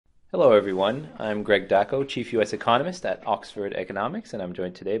Hello, everyone. I'm Greg Dacko, Chief U.S. Economist at Oxford Economics, and I'm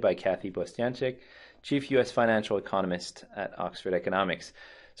joined today by Kathy Bostianczyk, Chief U.S. Financial Economist at Oxford Economics.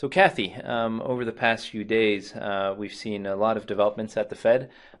 So, Kathy, over the past few days, we've seen a lot of developments at the Fed.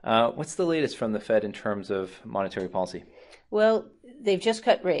 What's the latest from the Fed in terms of monetary policy? Well, they've just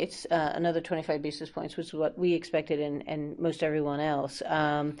cut rates, another 25 basis points, which is what we expected and most everyone else.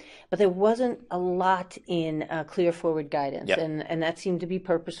 But there wasn't a lot in clear forward guidance, Yeah. and that seemed to be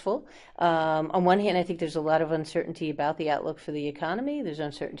purposeful. On one hand, I think there's a lot of uncertainty about the outlook for the economy. There's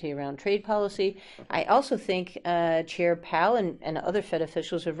uncertainty around trade policy. I also think Chair Powell and other Fed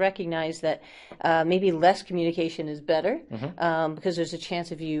officials have recognized that maybe less communication is better because there's a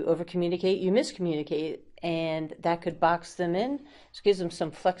chance if you over communicate, you miscommunicate, and that could box them in. So it gives them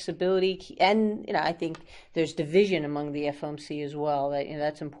some flexibility. And I think there's division among the FOMC as well.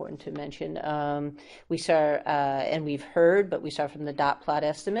 That's important to mention. We saw, and we've heard, but we saw from the dot plot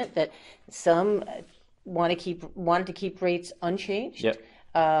estimate that some wanted to keep rates unchanged. Yep.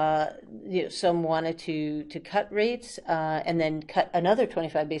 Some wanted to cut rates and then cut another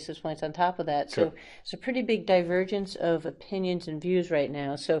 25 basis points on top of that. Sure. So it's a pretty big divergence of opinions and views right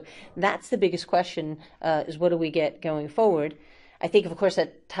now. So that's the biggest question: is what do we get going forward? I think, of course,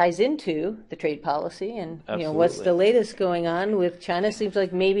 that ties into the trade policy and what's Absolutely. the latest going on with China. Seems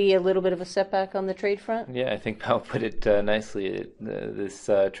like maybe a little bit of a setback on the trade front. Yeah, I think Powell put it nicely.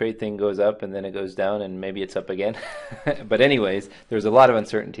 This trade thing goes up and then it goes down and maybe it's up again. But anyways, there's a lot of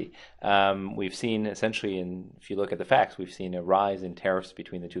uncertainty. We've seen essentially, if you look at the facts, we've seen a rise in tariffs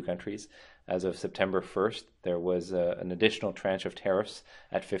between the two countries. As of September 1st, there was an additional tranche of tariffs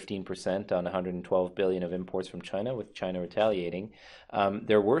at 15% on 112 billion of imports from China, with China retaliating.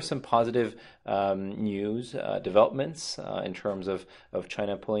 There were some positive news developments in terms of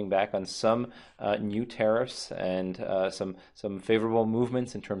China pulling back on some new tariffs and some favorable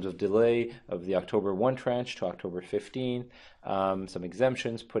movements in terms of delay of the October 1 tranche to October 15. Some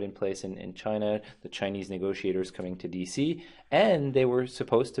exemptions put in place in China, the Chinese negotiators coming to DC, and they were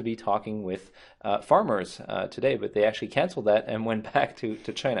supposed to be talking with farmers today, but they actually canceled that and went back to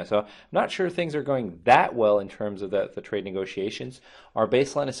China. So I'm not sure things are going that well in terms of the trade negotiations. Our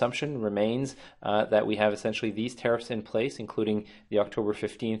baseline assumption remains that we have essentially these tariffs in place, including the October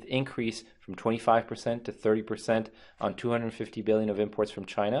 15th increase from 25% to 30% on 250 billion of imports from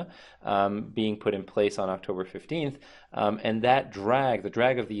China being put in place on October 15th. And that the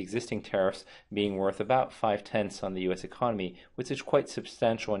drag of the existing tariffs being worth about 5/10 on the U.S. economy, which is quite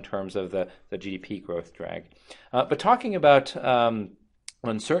substantial in terms of the GDP growth drag. But talking about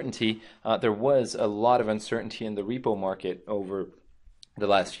uncertainty, there was a lot of uncertainty in the repo market over the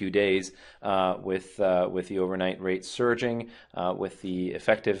last few days with the overnight rate surging, with the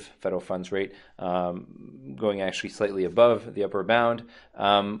effective federal funds rate going actually slightly above the upper bound.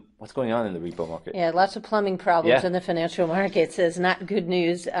 What's going on in the repo market? Yeah, lots of plumbing problems in the financial markets is not good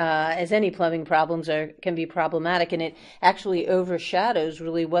news, as any plumbing problems can be problematic, and it actually overshadows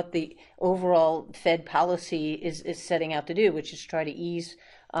really what the overall Fed policy is setting out to do, which is try to ease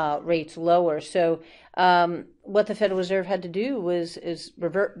rates lower. So what the Federal Reserve had to do is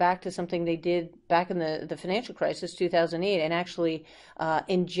revert back to something they did back in the financial crisis, 2008, and actually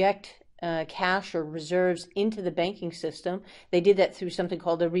inject cash or reserves into the banking system. They did that through something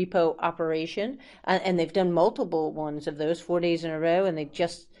called a repo operation, and they've done multiple ones of those 4 days in a row, and they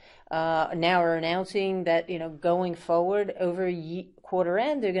just now are announcing that going forward over quarter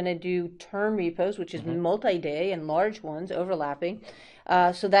end they're going to do term repos, which is multi-day and large ones overlapping.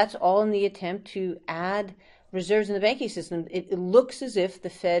 So that's all in the attempt to add reserves in the banking system. It looks as if the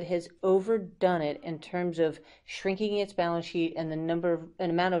Fed has overdone it in terms of shrinking its balance sheet and the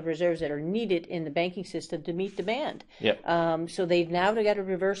amount of reserves that are needed in the banking system to meet demand. Yep. So they've now got to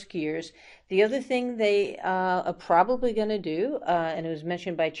reverse gears. The other thing they are probably going to do, and it was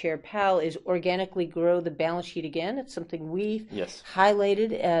mentioned by Chair Powell, is organically grow the balance sheet again. It's something we've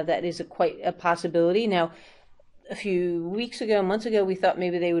highlighted that is quite a possibility. Now, a few months ago, we thought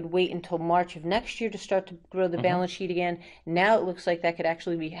maybe they would wait until March of next year to start to grow the balance sheet again. Now it looks like that could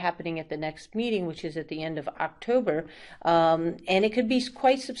actually be happening at the next meeting, which is at the end of October. And it could be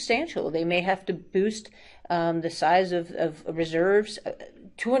quite substantial. They may have to boost the size of reserves,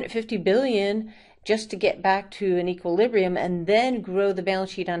 250 billion just to get back to an equilibrium, and then grow the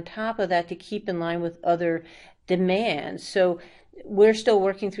balance sheet on top of that to keep in line with other demands. So we're still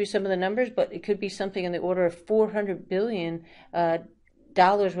working through some of the numbers, but it could be something in the order of 400 billion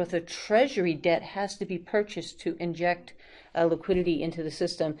dollars worth of Treasury debt has to be purchased to inject liquidity into the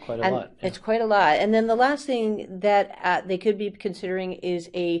system. Quite a lot. Yeah. It's quite a lot. And then the last thing that they could be considering is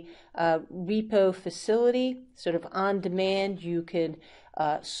a repo facility, sort of on demand. You could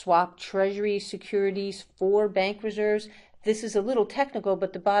swap Treasury securities for bank reserves. This is a little technical,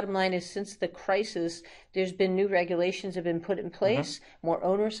 but the bottom line is since the crisis, there's been new regulations have been put in place, more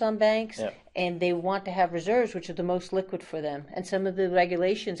onerous on banks, and they want to have reserves, which are the most liquid for them. And some of the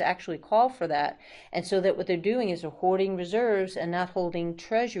regulations actually call for that. And so that what they're doing is they're hoarding reserves and not holding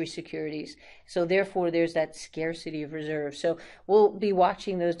Treasury securities. So therefore, there's that scarcity of reserves. So we'll be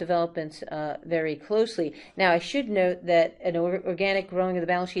watching those developments very closely. Now, I should note that an organic growing of the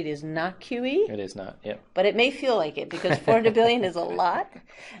balance sheet is not QE. It is not, But it may feel like it because $400 billion is a lot.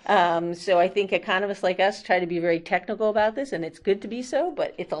 So I think economists like us try to be very technical about this, and it's good to be so,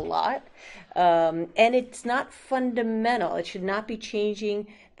 but it's a lot. And it's not fundamental. It should not be changing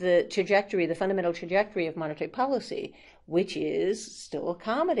the trajectory, the fundamental trajectory of monetary policy, which is still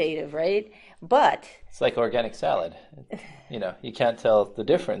accommodative, right? But it's like organic salad. You can't tell the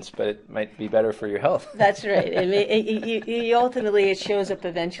difference, but it might be better for your health. That's right. Ultimately, it shows up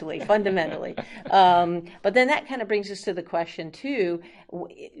eventually, fundamentally. But then that kind of brings us to the question, too,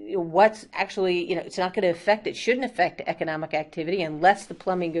 what's actually, it's not going to affect, it shouldn't affect economic activity unless the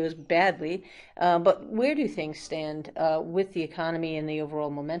plumbing goes badly. But where do things stand with the economy and the overall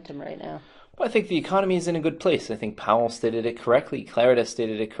momentum right now? Well, I think the economy is in a good place. I think Powell stated it correctly. Clarida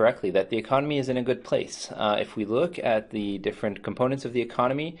stated it correctly, that the economy is in a good place. If we look at the different components of the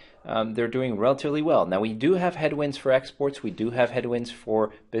economy, they're doing relatively well. Now, we do have headwinds for exports. We do have headwinds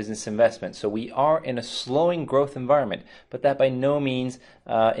for business investment. So we are in a slowing growth environment, but that by no means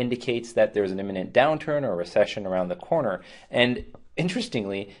indicates that there's an imminent downturn or recession around the corner. And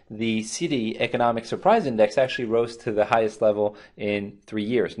interestingly, the Citi Economic Surprise Index actually rose to the highest level in 3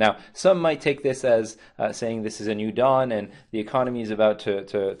 years. Now, some might take this as saying this is a new dawn and the economy is about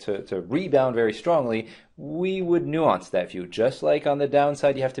to rebound very strongly. We would nuance that view. Just like on the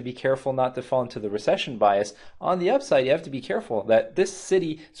downside, you have to be careful not to fall into the recession bias. On the upside, you have to be careful that this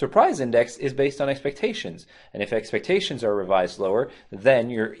Citi Surprise Index is based on expectations. And if expectations are revised lower,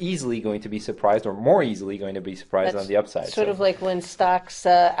 then you're easily going to be surprised, or more easily going to be surprised on the upside. Sort of like when stocks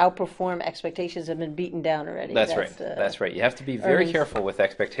outperform, expectations have been beaten down already. That's right. That's right. You have to be very careful with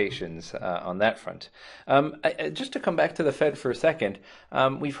expectations on that front. Just to come back to the Fed for a second,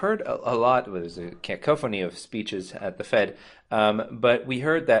 we've heard a lot, there's a cacophony of speeches at the Fed, but we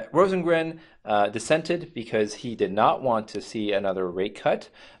heard that Rosengren dissented because he did not want to see another rate cut.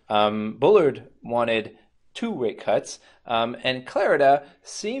 Bullard wanted 2 rate cuts, and Clarida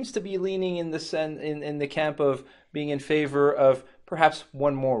seems to be leaning in the camp of being in favor of perhaps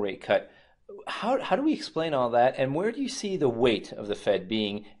 1 more rate cut. How do we explain all that, and where do you see the weight of the Fed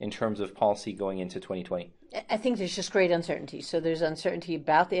being in terms of policy going into 2020? I think there's just great uncertainty. So there's uncertainty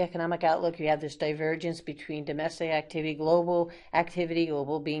about the economic outlook. You have this divergence between domestic activity, global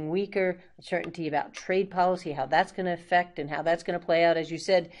being weaker, uncertainty about trade policy, how that's going to affect and how that's going to play out. As you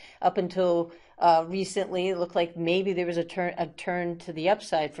said, up until recently, it looked like maybe there was a turn to the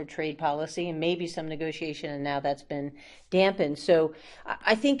upside for trade policy and maybe some negotiation, and now that's been dampened. So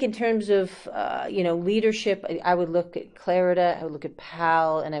I think in terms of leadership, I would look at Clarida, I would look at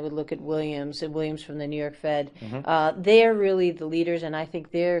Powell, and I would look at Williams from the New York Fed. They're really the leaders, and I think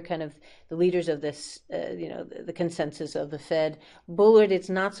they're kind of the leaders of this, the consensus of the Fed. Bullard, it's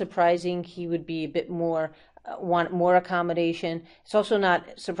not surprising he would be a bit more want more accommodation. It's also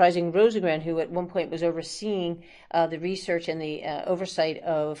not surprising Rosengren, who at one point was overseeing the research and the oversight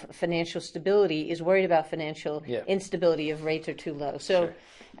of financial stability, is worried about financial instability if rates are too low. So,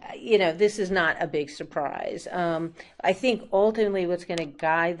 this is not a big surprise. I think ultimately what's going to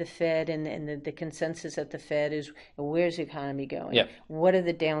guide the Fed and the consensus at the Fed is where's the economy going? What are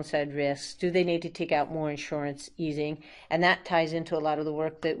the downside risks? Do they need to take out more insurance easing? And that ties into a lot of the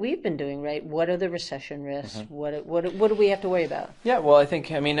work that we've been doing, right? What are the recession risks? What do we have to worry about? Yeah, well, I think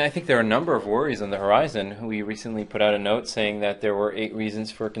there are a number of worries on the horizon. We recently put out a note saying that there were 8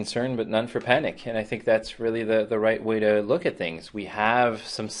 reasons for concern, but none for panic. And I think that's really the right way to look at things. We have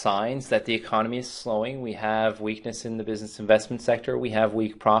some signs that the economy is slowing. We have weakness in the business investment sector. We have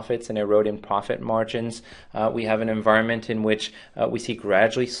weak profits and eroding profit margins. We have an environment in which we see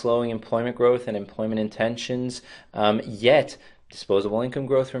gradually slowing employment growth and employment intentions, yet disposable income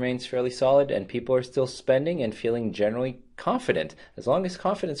growth remains fairly solid, and people are still spending and feeling generally confident. As long as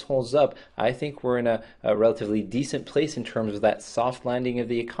confidence holds up, I think we're in a relatively decent place in terms of that soft landing of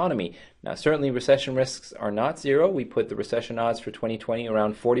the economy. Now, certainly recession risks are not zero. We put the recession odds for 2020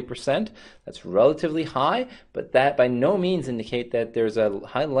 around 40%. That's relatively high, but that by no means indicate that there's a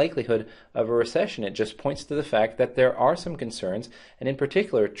high likelihood of a recession. It just points to the fact that there are some concerns, and in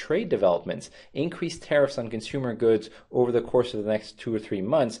particular, trade developments. Increased tariffs on consumer goods over the course of the next 2 or 3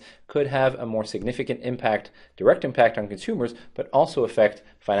 months could have a more significant impact, direct impact on consumers, but also affect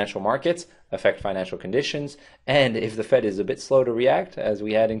financial markets, affect financial conditions, and if the Fed is a bit slow to react, as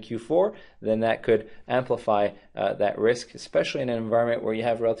we had in Q4, then that could amplify that risk, especially in an environment where you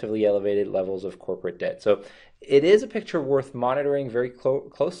have relatively elevated levels of corporate debt. So it is a picture worth monitoring very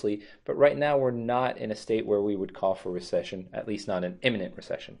closely, but right now we're not in a state where we would call for recession, at least not an imminent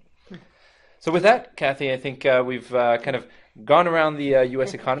recession. So with that, Kathy, I think we've kind of gone around the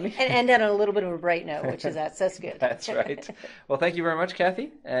U.S. economy. and on a little bit of a bright note, which is that's good. That's right. Well, thank you very much,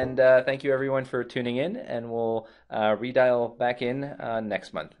 Kathy. And thank you, everyone, for tuning in. And we'll redial back in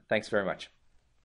next month. Thanks very much.